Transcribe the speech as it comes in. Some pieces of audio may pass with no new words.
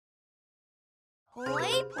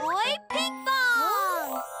Hoi, poi,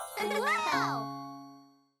 Pinkfong! Wow!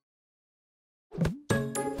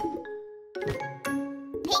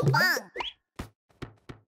 Pinkfong!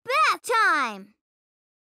 Bath time!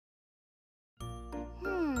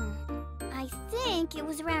 I think it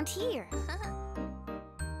was around here.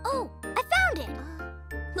 Oh, I found it!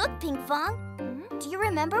 Look, Pinkfong. Do you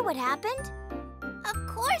remember what happened? Of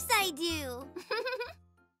course I do!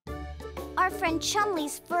 Our friend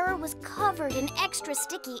Chumley's fur was covered in extra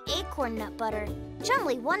sticky acorn nut butter.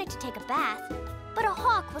 Chumley wanted to take a bath, but a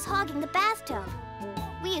hawk was hogging the bathtub.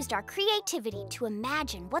 We used our creativity to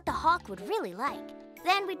imagine what the hawk would really like.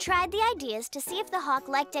 Then we tried the ideas to see if the hawk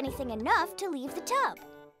liked anything enough to leave the tub.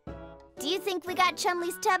 Do you think we got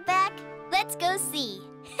Chumley's tub back? Let's go see.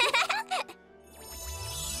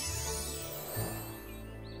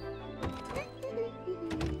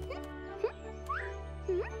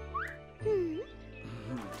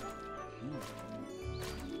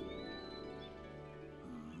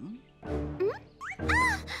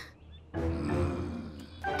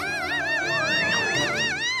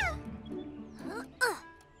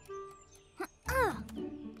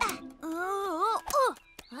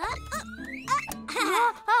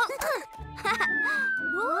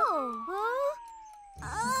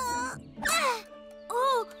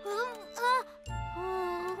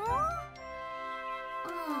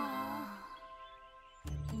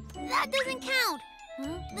 That doesn't count!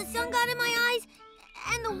 The sun got in my eyes,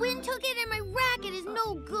 and the wind took it, and my racket is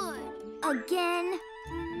no good. Again?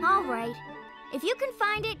 All right. If you can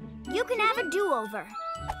find it, you can have a do-over.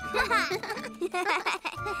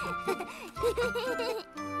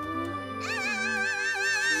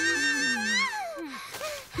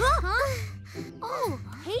 Huh? Oh,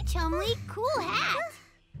 hey, Chumley, cool hat.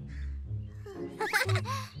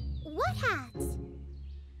 What hats?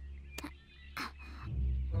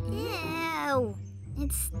 Ew,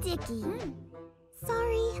 it's sticky.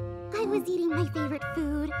 Sorry, I was eating my favorite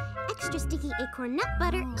food, extra sticky acorn nut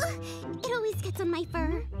butter. Ugh, it always gets on my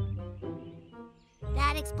fur.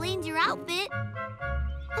 That explains your outfit.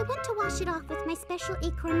 I went to wash it off with my special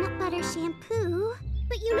acorn nut butter shampoo.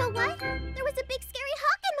 But you know what? There was a big scary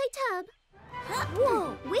hawk in my tub.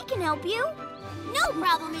 Whoa, we can help you. No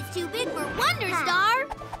problem is too big for Wonderstar.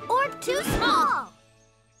 Or too small.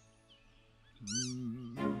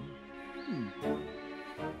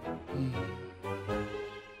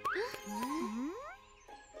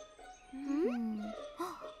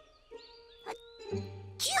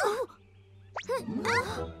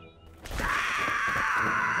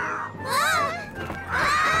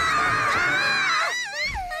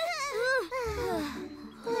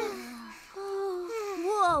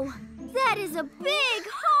 Whoa, that is a big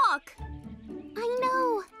hawk! I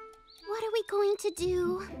know. What are we going to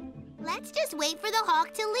do? Let's just wait for the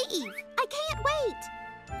hawk to leave. I can't wait.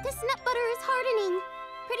 This nut butter is hardening.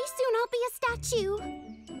 Pretty soon I'll be a statue.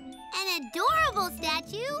 An adorable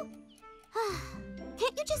statue.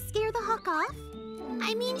 Can't you just scare the hawk off?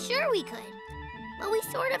 I mean, sure we could. But we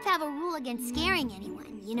sort of have a rule against scaring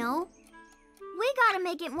anyone, you know? We gotta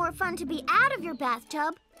make it more fun to be out of your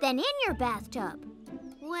bathtub than in your bathtub.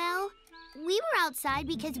 Well, we were outside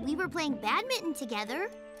because we were playing badminton together.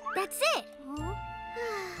 That's it.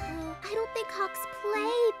 I don't think hawks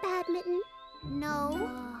play badminton. No,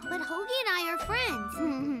 but Hogi and I are friends,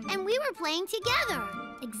 and we were playing together.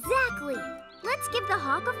 Exactly. Let's give the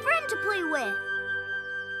hawk a friend to play with.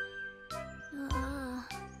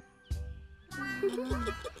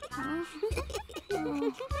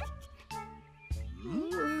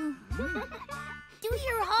 Do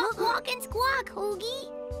your hawk walk and squawk, Hogi?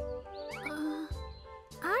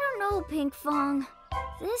 I don't know, Pinkfong.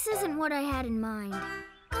 This isn't what I had in mind.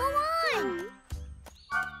 Go on.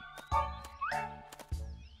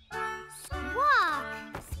 Squawk,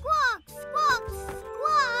 squawk, squawk,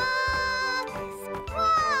 squawk,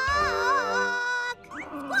 squawk,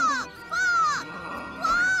 squawk, squawk,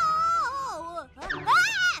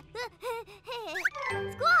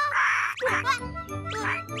 squawk.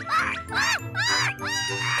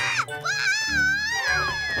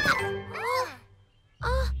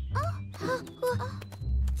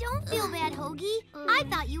 Don't feel bad, Hogi. I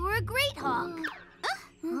thought you were a great hawk.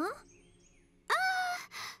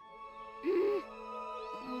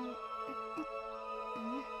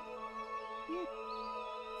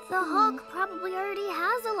 The hawk probably already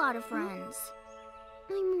has a lot of friends.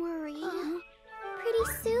 I'm worried. Pretty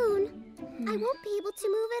soon, I won't be able to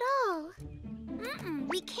move at all.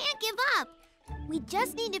 We can't give up. We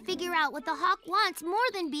just need to figure out what the hawk wants more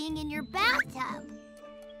than being in your bathtub.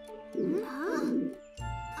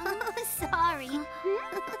 Oh, sorry.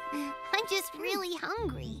 I'm just really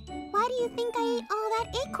hungry. Why do you think I ate all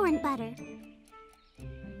that acorn butter?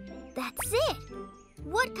 That's it.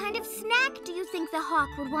 What kind of snack do you think the hawk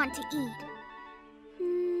would want to eat?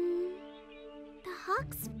 The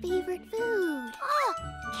hawk's favorite food. Oh,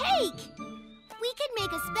 cake! We could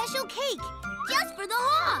make a special cake just for the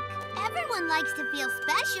hawk. Everyone likes to feel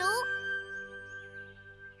special.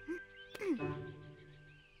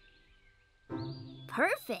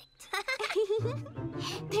 Perfect.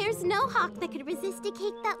 There's no hawk that could resist a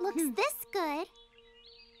cake that looks this good.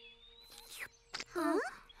 Huh?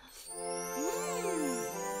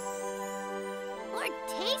 Or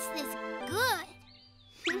taste this good.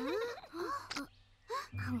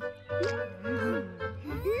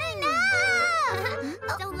 No!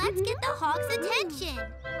 So let's get the hawk's attention.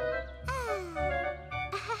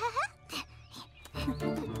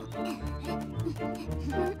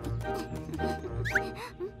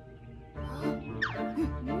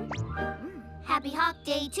 Happy Hawk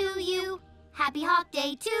Day to you. Happy Hawk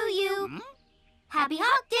Day to you. Happy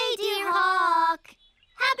Hawk Day, dear hawk.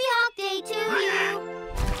 Happy Hawk Day to you.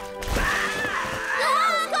 The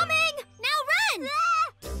hawk's coming! Now run!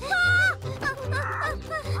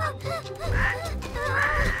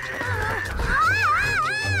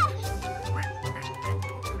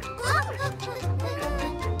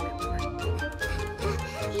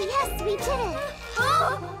 Yes, we did it!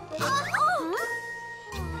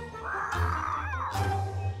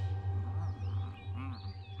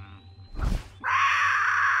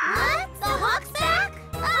 What? The hawk's back?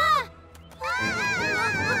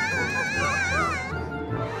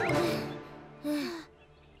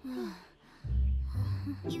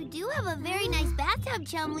 You do have a very nice bathtub,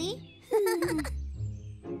 Chumley.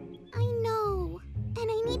 I know,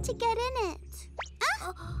 and I need to get in it.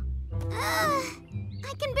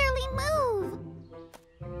 I can barely move.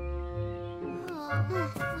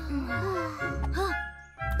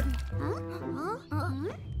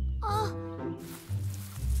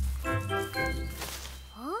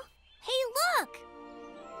 Hey, look!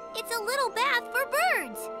 It's a little bath for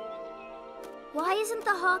birds. Why isn't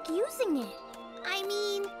the hawk using it? I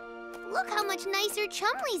mean, look how much nicer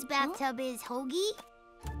Chumley's bathtub is, Hogi.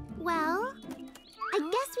 Well, I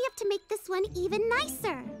guess we have to make this one even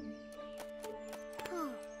nicer.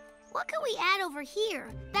 What could we add over here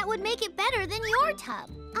that would make it better than your tub?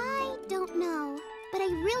 I don't know, but I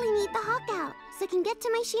really need the hawk out so I can get to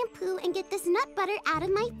my shampoo and get this nut butter out of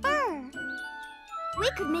my fur. We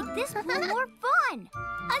could make this pool more fun.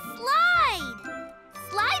 A slide!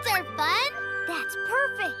 Slides are fun! That's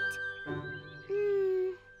perfect.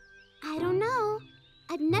 I don't know.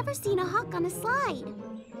 I've never seen a hawk on a slide.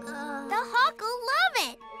 The hawk will love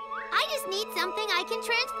it! I just need something I can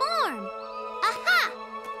transform. Aha!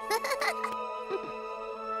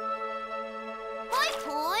 Hoi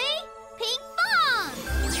hoi! Pinkfong!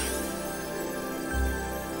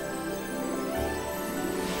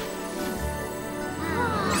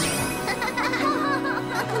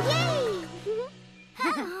 Yay!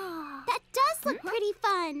 That does look pretty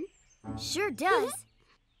fun. Sure does.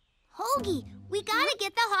 Hogi, we gotta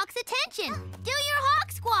get the hawk's attention. Do your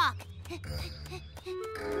hawk squawk.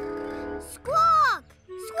 Squawk!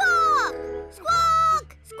 Squawk!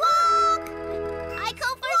 Squawk! Squawk! I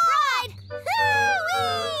go for a ride.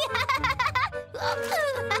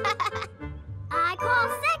 I call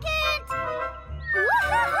second.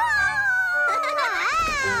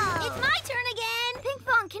 It's my turn again.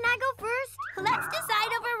 Pinkfong, can I go first? Let's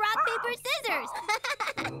decide over rock, paper, scissors.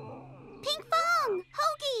 Pinkfong!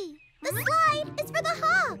 Hogi! The slide is for the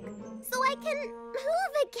hawk, so I can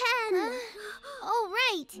move again. Oh,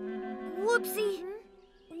 right. Whoopsie.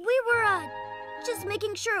 We were, just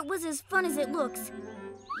making sure it was as fun as it looks.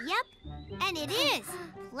 Yep, and it is.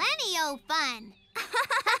 Plenty o' fun.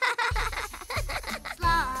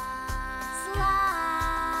 Slide.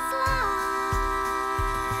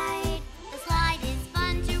 The slide is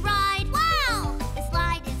fun to ride. Wow! The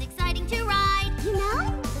slide is exciting to ride. You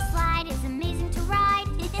know? The slide is amazing to ride.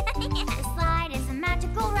 The slide is a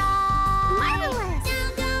magical ride. Marvelous!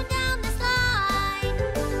 Down, down, down the slide.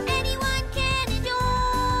 Anyone can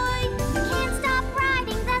enjoy. You can't stop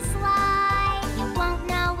riding the slide. You won't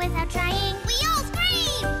know without trying. We all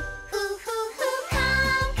scream. Hoo, hoo, hoo,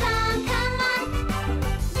 come,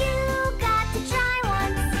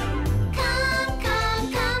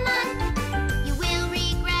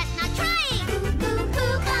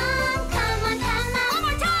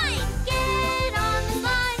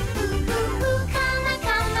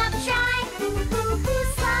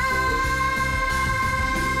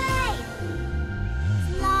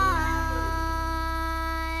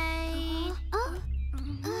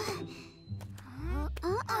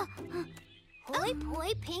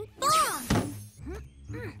 Pinkfong!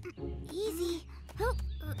 Easy.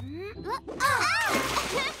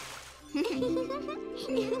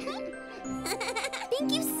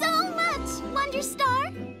 Thank you so much, Wonderstar.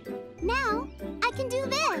 Now I can do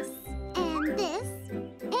this, and this,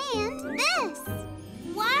 and this.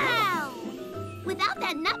 Wow! Without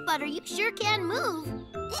that nut butter, you sure can move.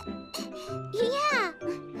 Yeah,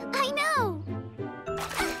 I know.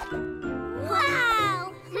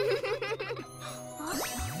 Wow!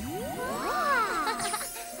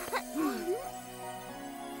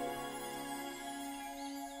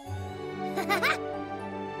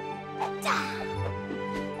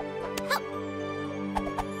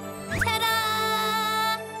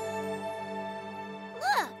 Ta-da!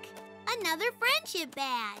 Look, another friendship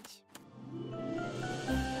badge.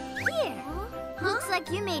 Here. Looks like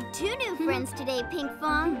you made 2 new friends today,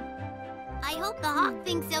 Pinkfong. I hope the hawk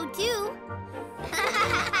thinks so too.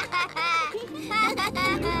 Pinkfong.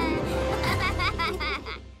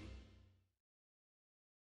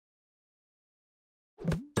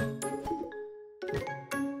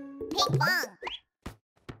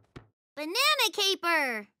 Banana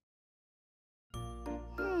caper.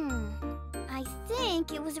 I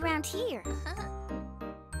think it was around here.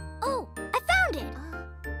 Oh, I found it!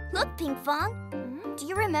 Look, Pinkfong. Do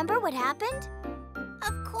you remember what happened?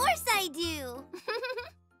 Of course I do.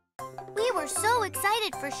 We were so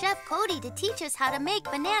excited for Chef Cody to teach us how to make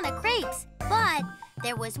banana crepes. But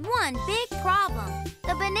there was one big problem.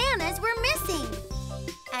 The bananas were missing.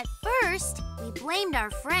 At first, we blamed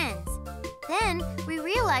our friends. Then we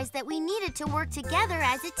realized that we needed to work together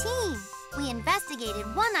as a team. We investigated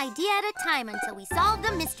one idea at a time until we solved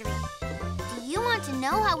the mystery. Do you want to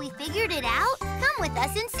know how we figured it out? Come with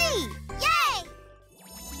us and see. Yay!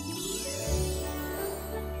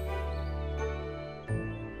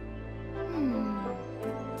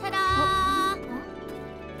 Ta-da!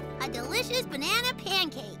 A delicious banana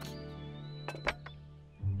pancake.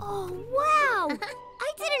 Oh, wow!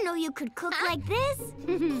 I didn't know you could cook like this.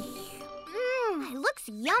 It looks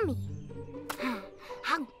yummy.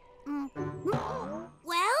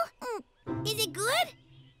 Well, is it good?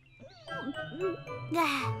 Then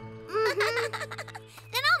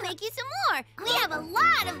I'll make you some more. We have a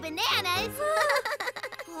lot of bananas.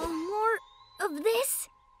 More of this?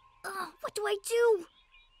 What do I do?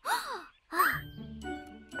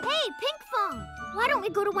 Hey, Pinkfong! Why don't we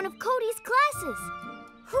go to one of Cody's classes?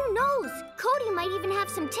 Who knows? Cody might even have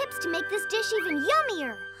some tips to make this dish even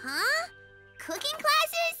yummier. Huh? Cooking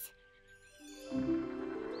classes?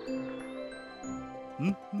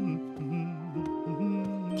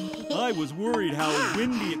 I was worried how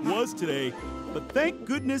windy it was today, but thank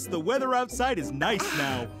goodness the weather outside is nice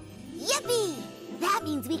now. Yippee! That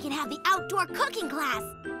means we can have the outdoor cooking class.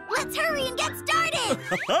 Let's hurry and get started.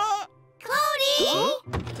 Cody! Huh?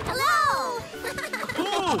 Hello!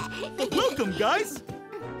 Oh, welcome, guys.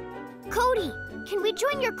 Cody, can we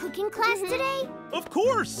join your cooking class today? Of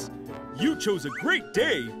course. You chose a great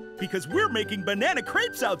day because we're making banana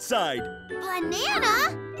crepes outside.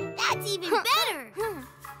 Banana? That's even better.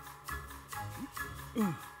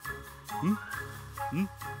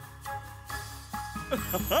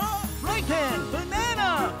 Right hand,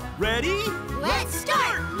 banana. Ready? Let's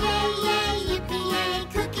start! Yay, yay, yippee-yay,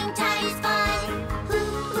 cooking time is fun.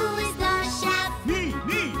 Who is the chef? Me.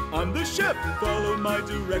 I'm the chef. Follow my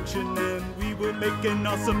direction and we will make an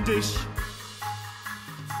awesome dish.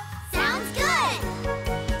 Sounds good!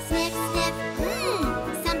 Sniff, sniff,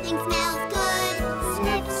 something smells good.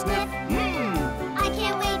 Sniff, sniff, I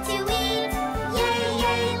can't wait to eat. Yay,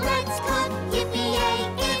 yay, let's cook. Yippee-yay,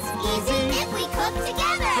 it's easy if we cook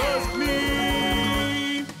together. Trust me.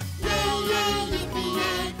 Yay, yay,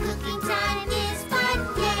 yippee-yay, cooking time is fun.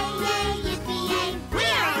 Yay, yay, yippee-yay, we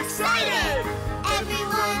are excited!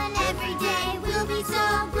 Everyone, every day, we'll be so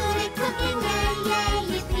good at cooking. Yay, yay,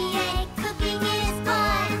 yippee-yay, cooking is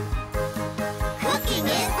fun. Cooking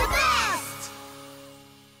is the best!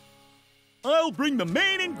 I'll bring the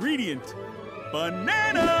main ingredient.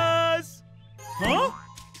 Bananas! Huh?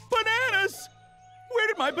 Bananas! Where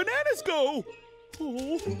did my bananas go?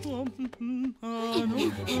 Oh,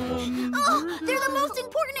 they're the most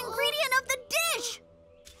important ingredient of the dish!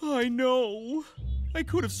 I know. I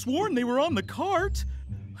could have sworn they were on the cart.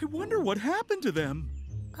 I wonder what happened to them.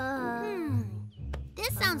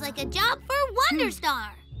 This sounds like a job for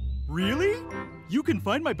Wonderstar. Really? You can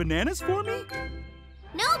find my bananas for me?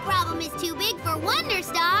 No problem is too big for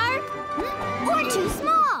Wonderstar. Or too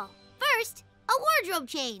small. First, a wardrobe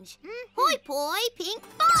change. Hoi poi,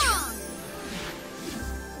 Pinkfong.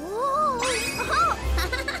 Oh.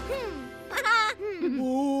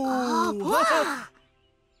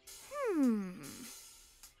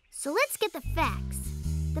 So let's get the facts.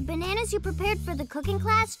 The bananas you prepared for the cooking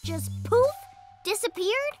class just poof,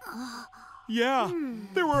 disappeared? Yeah,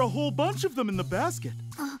 there were a whole bunch of them in the basket.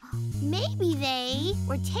 Maybe they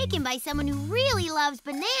were taken by someone who really loves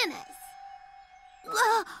bananas.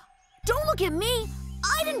 Don't look at me.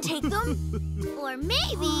 I didn't take them. Or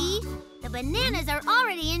maybe the bananas are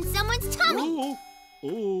already in someone's tummy.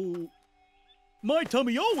 Oh. My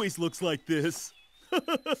tummy always looks like this. Hey,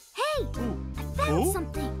 I found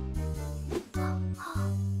something.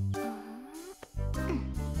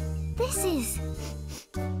 This is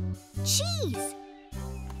cheese.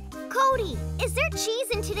 Cody, is there cheese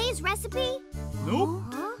in today's recipe? Nope,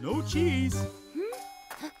 no cheese.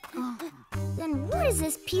 Then what is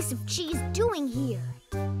this piece of cheese doing here?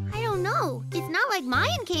 I don't know. It's not like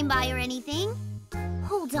Mayan came by or anything.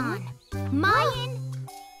 Hold on. Mayan?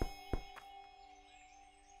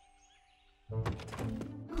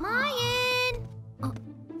 Mayan!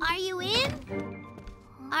 Are you in?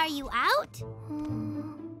 Are you out?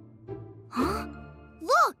 Huh?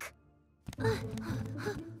 Look!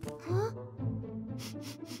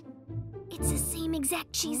 It's the same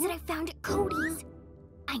exact cheese that I found at Cody's.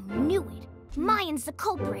 I knew it. Mayan's the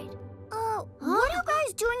culprit. What are you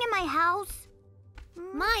guys doing in my house?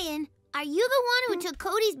 Mayan, are you the one who took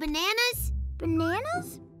Cody's bananas?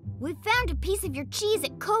 Bananas? We found a piece of your cheese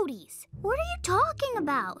at Cody's. What are you talking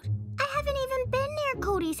about? I haven't even been near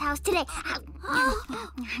Cody's house today.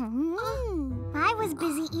 I was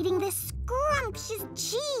busy eating this scrumptious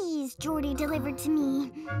cheese Jordy delivered to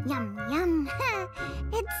me. Yum, yum.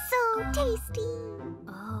 It's so tasty.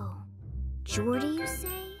 Oh, Jordy, you say?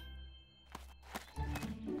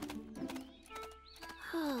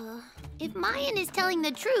 If Mayan is telling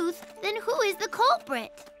the truth, then who is the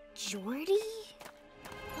culprit? Jordy?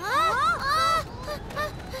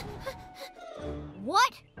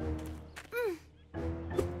 What?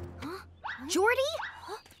 Jordy?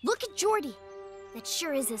 Look at Jordy. That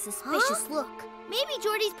sure is a suspicious look. Maybe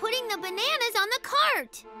Jordy's putting the bananas on the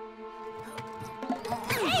cart.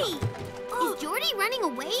 Hey! Is Jordy running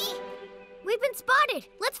away? We've been spotted.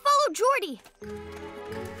 Let's follow Jordy.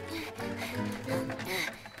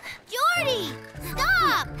 Jordy!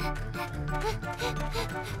 Stop!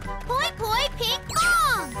 Poi poi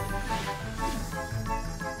Pinkfong!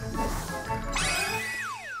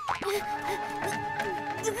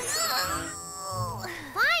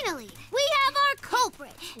 Finally, we have our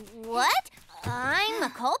culprit. What? I'm a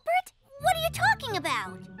culprit? What are you talking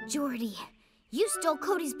about? Jordy, you stole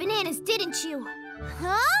Cody's bananas, didn't you?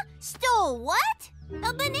 Huh? Stole what?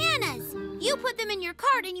 The bananas! You put them in your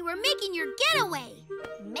cart and you were making your getaway.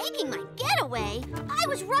 Making my getaway? I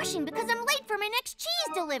was rushing because I'm late for my next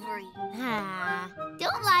cheese delivery.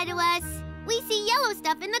 Don't lie to us. We see yellow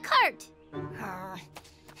stuff in the cart.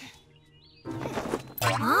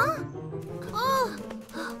 Huh? Oh,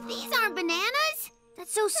 these aren't bananas?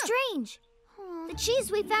 That's so strange. The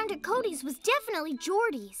cheese we found at Cody's was definitely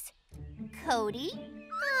Jordy's. Cody?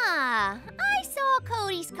 I saw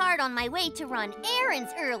Cody's cart on my way to run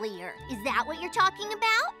errands earlier. Is that what you're talking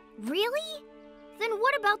about? Really? Then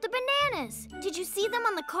what about the bananas? Did you see them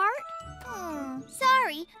on the cart?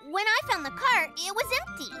 Sorry. When I found the cart, it was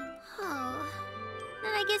empty.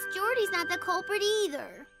 Then I guess Jordy's not the culprit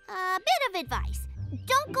either. A bit of advice.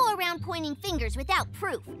 Don't go around pointing fingers without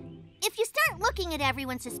proof. If you start looking at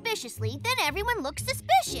everyone suspiciously, then everyone looks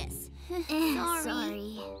suspicious.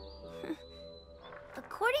 Sorry.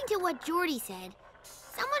 According to what Jordy said,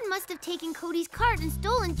 someone must have taken Cody's cart and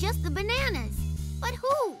stolen just the bananas. But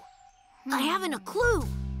who? I haven't a clue,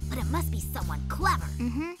 but it must be someone clever.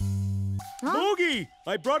 Hogi,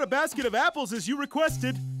 I brought a basket of apples as you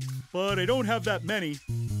requested, but I don't have that many.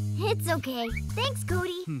 It's okay. Thanks,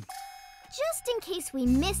 Cody. Just in case we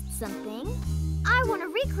missed something, I want to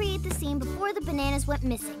recreate the scene before the bananas went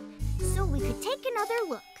missing, so we could take another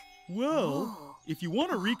look. Well, if you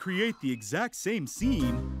want to recreate the exact same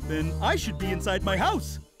scene, then I should be inside my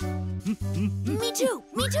house. Me too!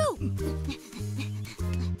 Me too!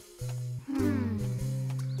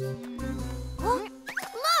 Look!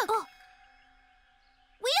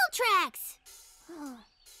 Wheel tracks!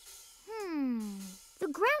 The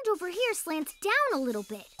ground over here slants down a little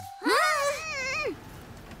bit.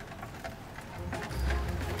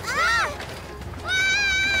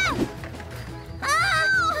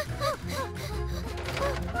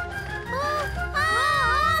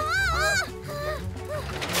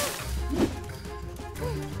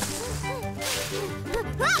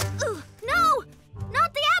 No!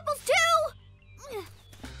 Not the apples, too!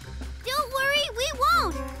 Don't worry, we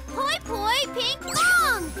won't! Poi poi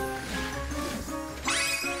Pinkfong!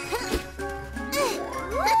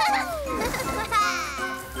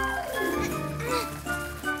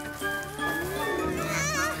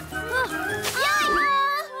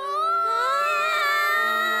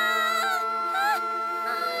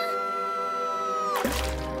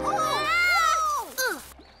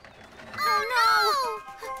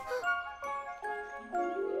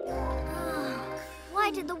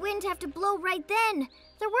 wind have to blow right then?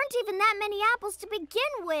 There weren't even that many apples to begin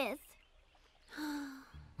with.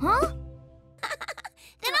 Huh?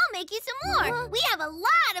 Then I'll make you some more. We have a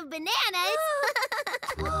lot of bananas.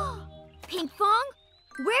 Pinkfong,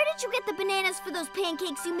 where did you get the bananas for those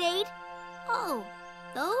pancakes you made? Oh,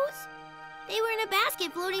 those? They were in a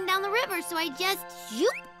basket floating down the river, so I just,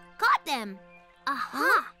 zoop, caught them.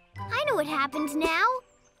 Aha! I know what happened now.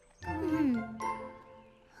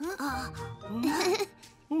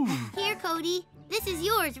 Here, Cody. This is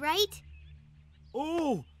yours, right?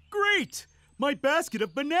 Oh, great! My basket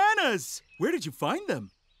of bananas! Where did you find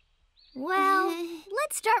them? Well,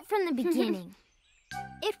 let's start from the beginning.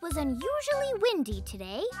 It was unusually windy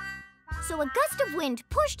today, so a gust of wind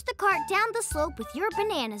pushed the cart down the slope with your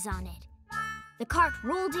bananas on it. The cart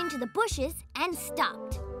rolled into the bushes and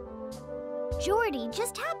stopped. Jordy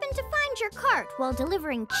just happened to find your cart while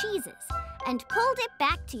delivering cheeses and pulled it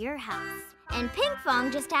back to your house. And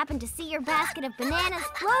Pinkfong just happened to see your basket of bananas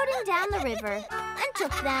floating down the river and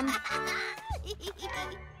took them.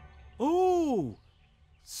 Oh,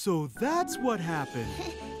 so that's what happened.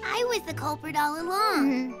 I was the culprit all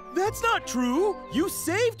along. That's not true. You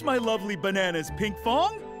saved my lovely bananas,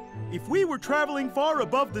 Pinkfong. If we were traveling far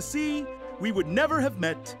above the sea, we would never have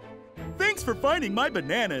met. Thanks for finding my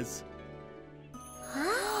bananas.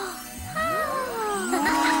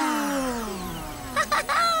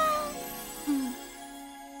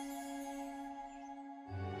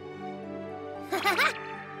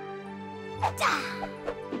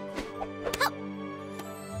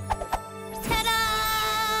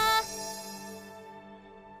 Ta-da!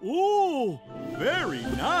 Oh, very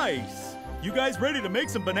nice. You guys ready to make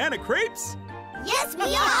some banana crepes? Yes,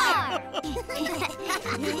 we are!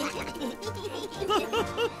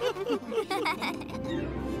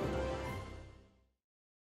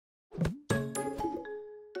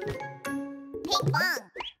 Pinkfong.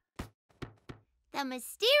 The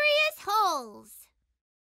mysterious holes.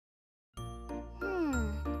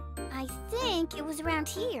 I think it was around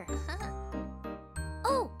here.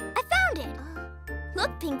 Oh, I found it!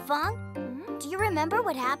 Look, Pinkfong. Do you remember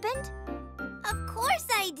what happened? Of course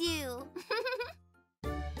I do.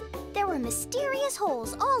 There were mysterious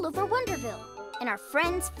holes all over Wonderville, and our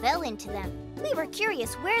friends fell into them. We were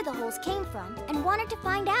curious where the holes came from and wanted to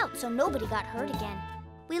find out so nobody got hurt again.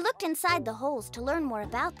 We looked inside the holes to learn more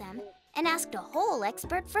about them and asked a hole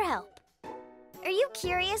expert for help. Are you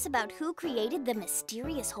curious about who created the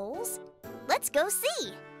mysterious holes? Let's go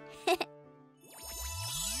see.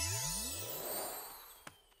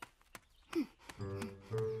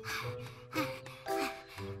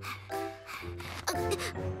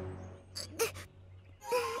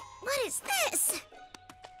 What is this?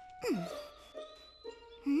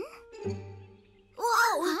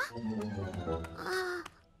 Whoa!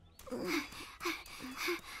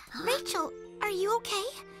 Rachel, are you okay?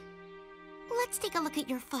 Let's take a look at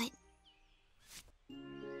your foot.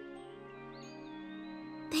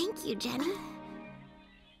 Thank you, Jenny.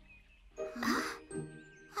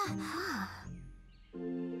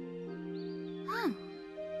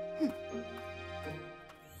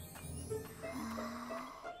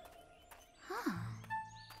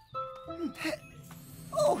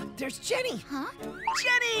 Oh, there's Jenny! Huh?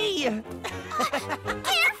 Jenny!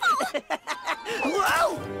 Careful!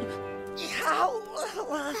 Whoa! Ow!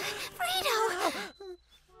 Frito!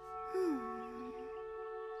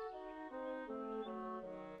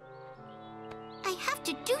 I have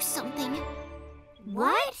to do something.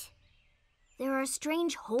 What? There are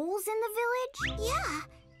strange holes in the village? Yeah,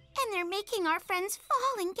 and they're making our friends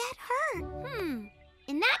fall and get hurt.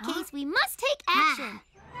 In that case, we must take action.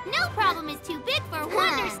 No problem is too big for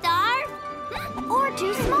Wonderstar. Or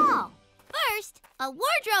too small? First, a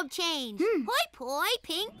wardrobe change. Hoi poi,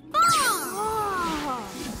 Pinkfong.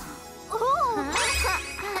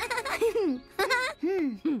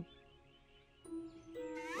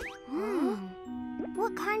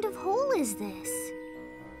 What kind of hole is this?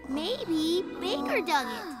 Maybe Baker dug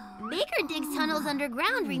it. Baker digs tunnels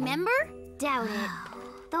underground, remember? Doubt it.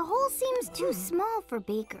 The hole seems too small for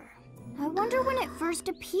Baker. I wonder when it first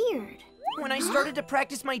appeared. When I started to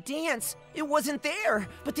practice my dance, it wasn't there.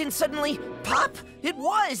 But then suddenly, pop, it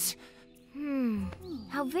was.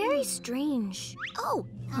 How very strange. Oh,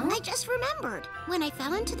 I just remembered. When I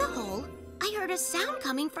fell into the hole, I heard a sound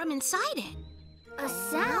coming from inside it. A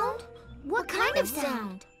sound? What kind of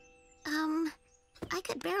sound? I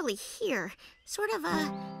could barely hear. Sort of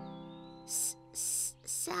a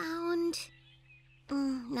sound.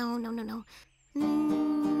 No.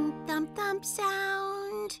 Thump thump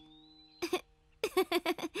sound.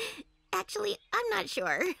 Actually, I'm not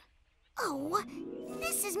sure. Oh,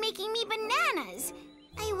 this is making me bananas.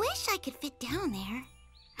 I wish I could fit down there.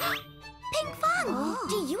 Pinkfong,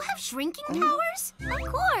 do you have shrinking powers? Of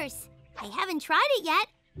course. I haven't tried it yet,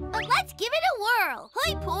 but let's give it a whirl.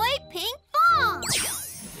 Hoi poi, Pinkfong!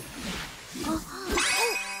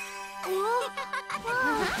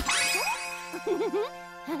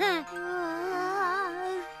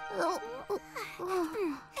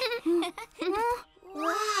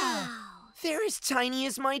 Wow! They're as tiny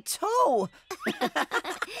as my toe!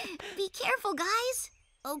 Be careful, guys.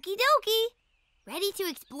 Okie dokie. Ready to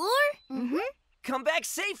explore? Mm-hmm. Come back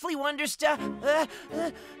safely, Wonderstar!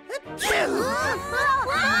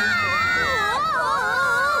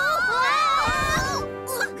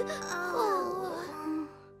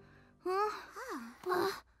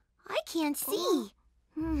 I can't see.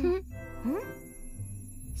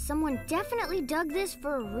 Someone definitely dug this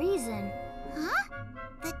for a reason. Huh?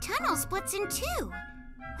 The tunnel splits in two.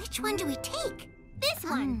 Which one do we take? This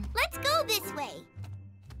one. Let's go this way.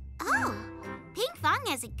 Oh, Pinkfong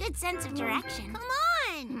has a good sense of direction. Come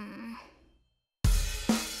on!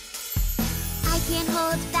 I can't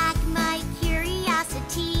hold back my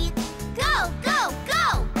curiosity. Go, go,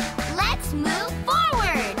 go! Let's move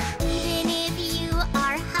forward! Even if you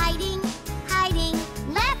are hiding,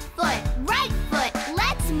 left foot, right foot,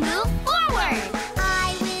 let's move forward!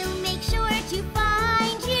 I will make sure to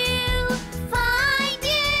find you,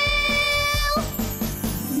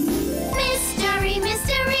 Mystery,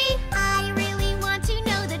 mystery, I really want to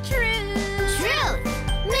know the truth. Truth!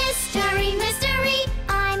 Mystery, mystery,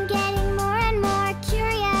 I'm getting more and more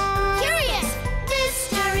curious. Curious!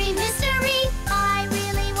 Mystery, mystery, I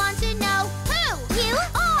really want to know who you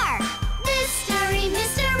are. Mystery,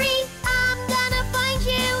 mystery, I'm gonna find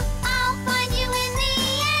you. I'll find you in the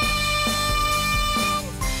end.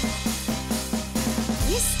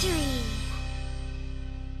 Mystery.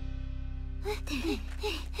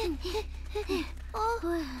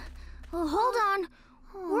 Oh, hold on.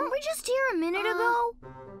 Weren't we just here a minute ago?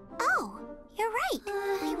 Oh, you're right.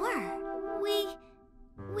 We were.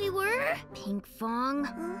 We were? Pinkfong,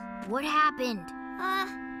 what happened?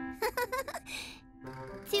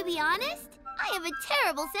 To be honest, I have a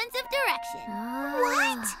terrible sense of direction.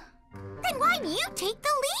 What? Then why do you take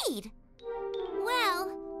the lead?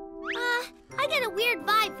 Well, I get a weird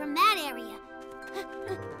vibe from that area.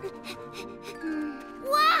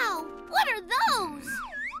 Wow! What are those?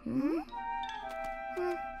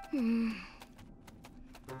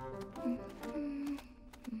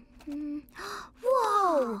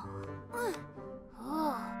 Whoa!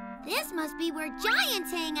 Oh, this must be where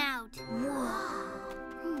giants hang out.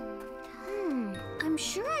 I'm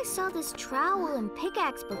sure I saw this trowel and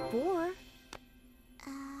pickaxe before.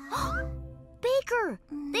 Baker!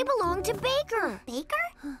 They belong to Baker!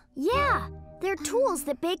 Baker? Yeah, they're tools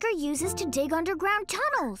that Baker uses to dig underground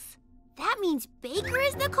tunnels. That means Baker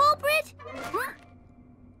is the culprit?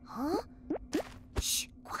 Huh? Shh,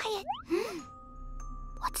 quiet.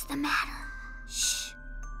 What's the matter? Shh,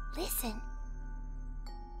 listen.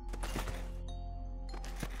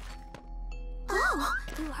 Oh,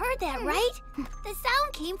 you heard that, right? The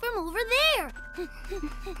sound came from over there.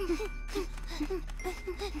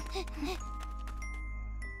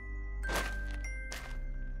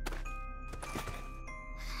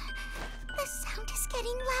 The sound is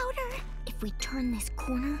getting louder. If we turn this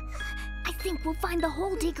corner, I think we'll find the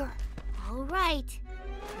hole digger. All right.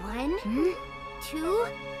 1, 2,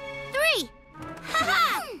 3.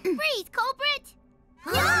 Ha-ha! Freeze, culprit!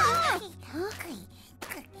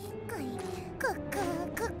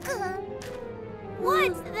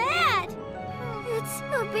 What's that? It's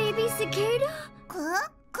a baby cicada.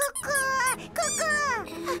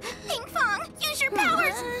 Pinkfong, use your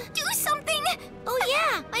powers! Do something! Oh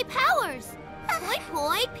yeah, my powers! Hoi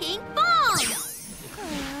poi, Pinkfong!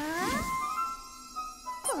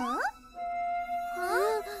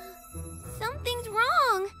 Something's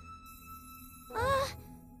wrong.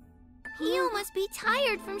 Pio must be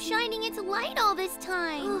tired from shining its light all this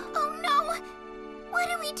time. Oh no! What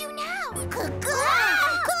do we do now?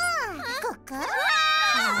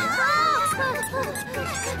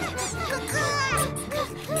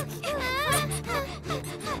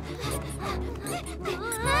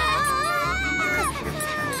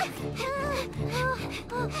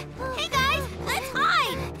 Hey guys, let's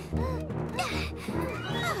hide!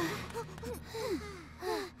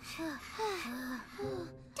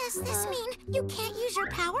 Does this mean you can't use your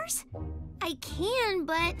powers? I can,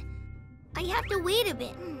 but I have to wait a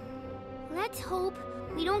bit. Let's hope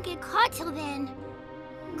we don't get caught till then.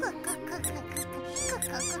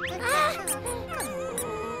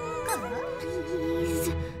 Please,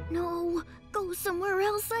 no. Go somewhere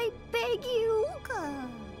else, I beg you.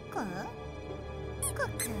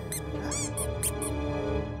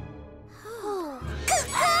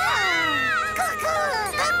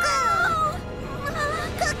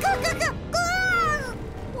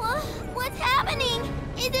 What's happening?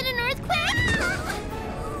 Is it an earthquake?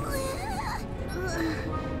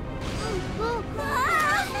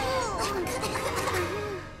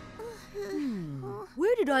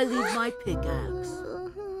 Where did I leave my pickaxe?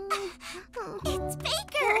 It's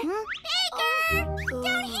Baker! Baker!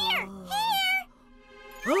 Down here! Here!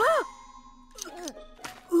 Huh?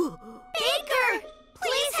 Baker!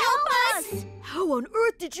 Please help us! How on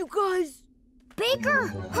earth did you guys... Baker,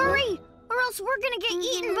 hurry, or else we're gonna get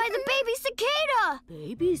eaten by the baby cicada.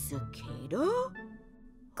 Baby cicada?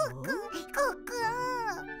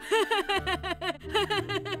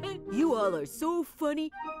 You all are so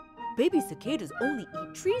funny. Baby cicadas only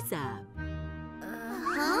eat tree sap.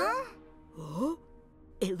 Huh? Huh?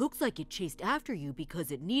 It looks like it chased after you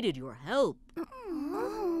because it needed your help.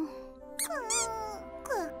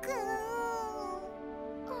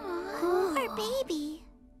 Our baby.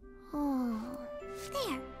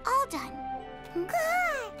 There, all done.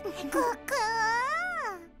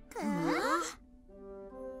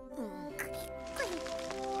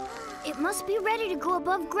 It must be ready to go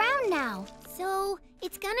above ground now. So,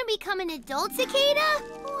 it's gonna become an adult cicada?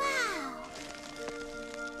 Wow.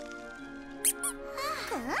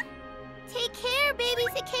 Take care, baby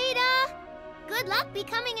cicada. Good luck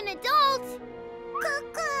becoming an adult.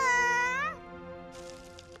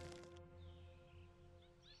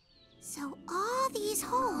 So all these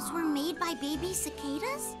holes were made by baby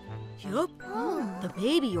cicadas? Yup. The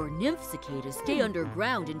baby or nymph cicadas stay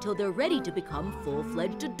underground until they're ready to become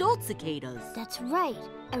full-fledged adult cicadas. That's right.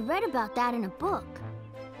 I read about that in a book.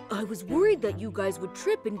 I was worried that you guys would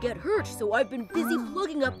trip and get hurt, so I've been busy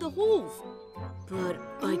plugging up the holes. But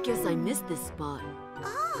I guess I missed this spot.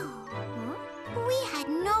 Oh, we had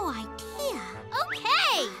no idea.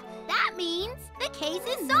 Okay, that means the case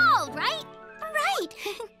is solved, right? Right.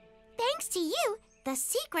 Thanks to you, the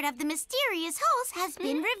secret of the mysterious holes has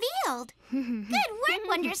been revealed. Good work,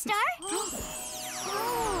 Wonderstar.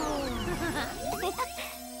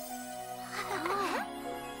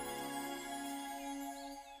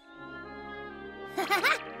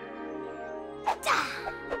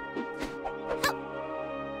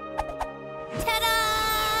 Ta-da!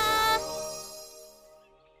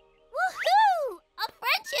 Woohoo! A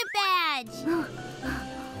friendship badge!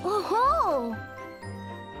 Oh-ho!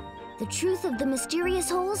 The truth of the mysterious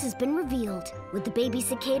holes has been revealed. Would the baby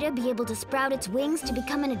cicada be able to sprout its wings to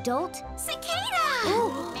become an adult? Cicada!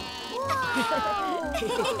 Oh.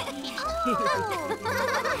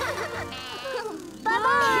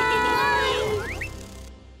 Bye-bye!